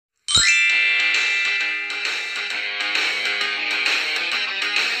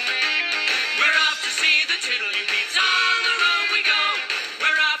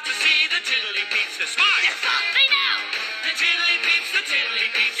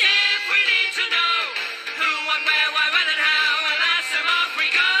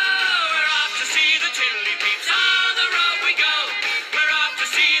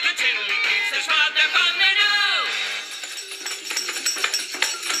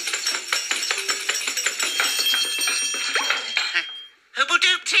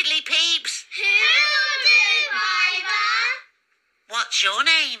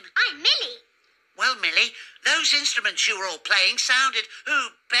instruments you were all playing sounded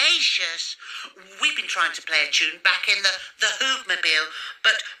herbaceous. We've been trying to play a tune back in the Hoopmobile,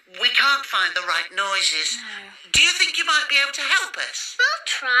 but we can't find the right noises. No. Do you think you might be able to help us? We'll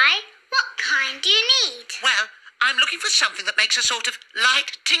try. What kind do you need? Well, I'm looking for something that makes a sort of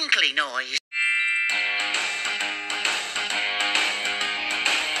light, tinkly noise.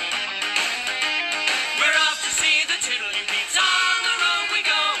 We're off to see the Tiddly-Peeps, on the road we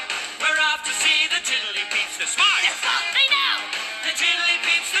go. We're off to see the Tiddly-Peeps, they're smart. They're fun, they know. The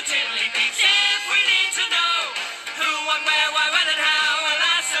Tiddly-Peeps, if we need to know who, what, where, why, when and how,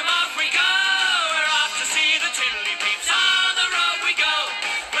 alas, them off we go. We're off to see the Tiddly-Peeps, on the road we go.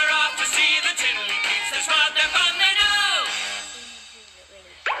 We're off to see the Tiddly-Peeps, they're smart, they're fun, they know.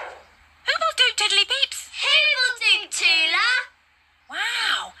 Who will do Tiddly-Peeps? Who will do Tula?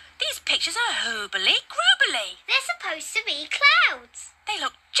 Wow, these pictures are hoobly groobly. They're supposed to be clouds. They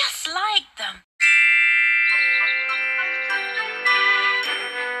look just like them.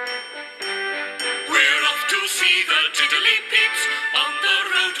 We're off to see the Tiddly-Peeps, on the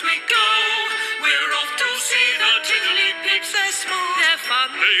road we go. We're off to see the Tiddly-Peeps, they're smart, they're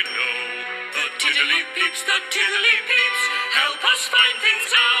fun, they know. The Tiddly-Peeps, help us find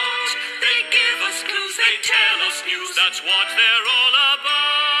things out. They give us clues, they tell us news, that's what they're all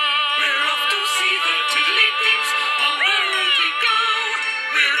about. We're off to see the Tiddly-Peeps, on the road we go.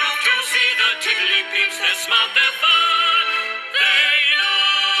 We're off to see the Tiddly-Peeps, they're smart, they're fun, they know.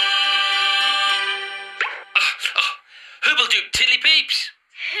 Who will do Tiddly-Peeps?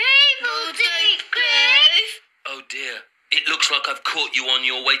 Who will do Groove? Oh dear, it looks like I've caught you on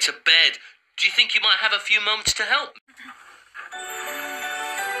your way to bed. Do you think you might have a few moments to help?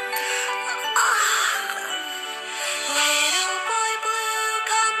 Little boy blue,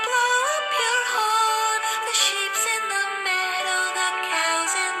 come blow up your horn. The sheep's in the meadow, the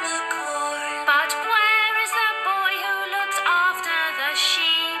cow's in the corn. But where is the boy who looks after the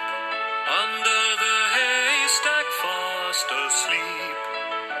sheep? Under the haystack, fast asleep.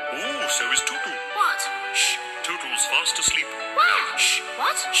 Oh, so is Tootle. What? Shh, Tootle's fast asleep. Where? Shh.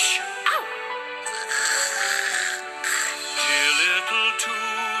 What? Shh. Oh. Dear little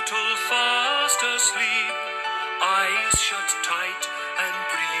Tootle, fast asleep. Eyes shut tight,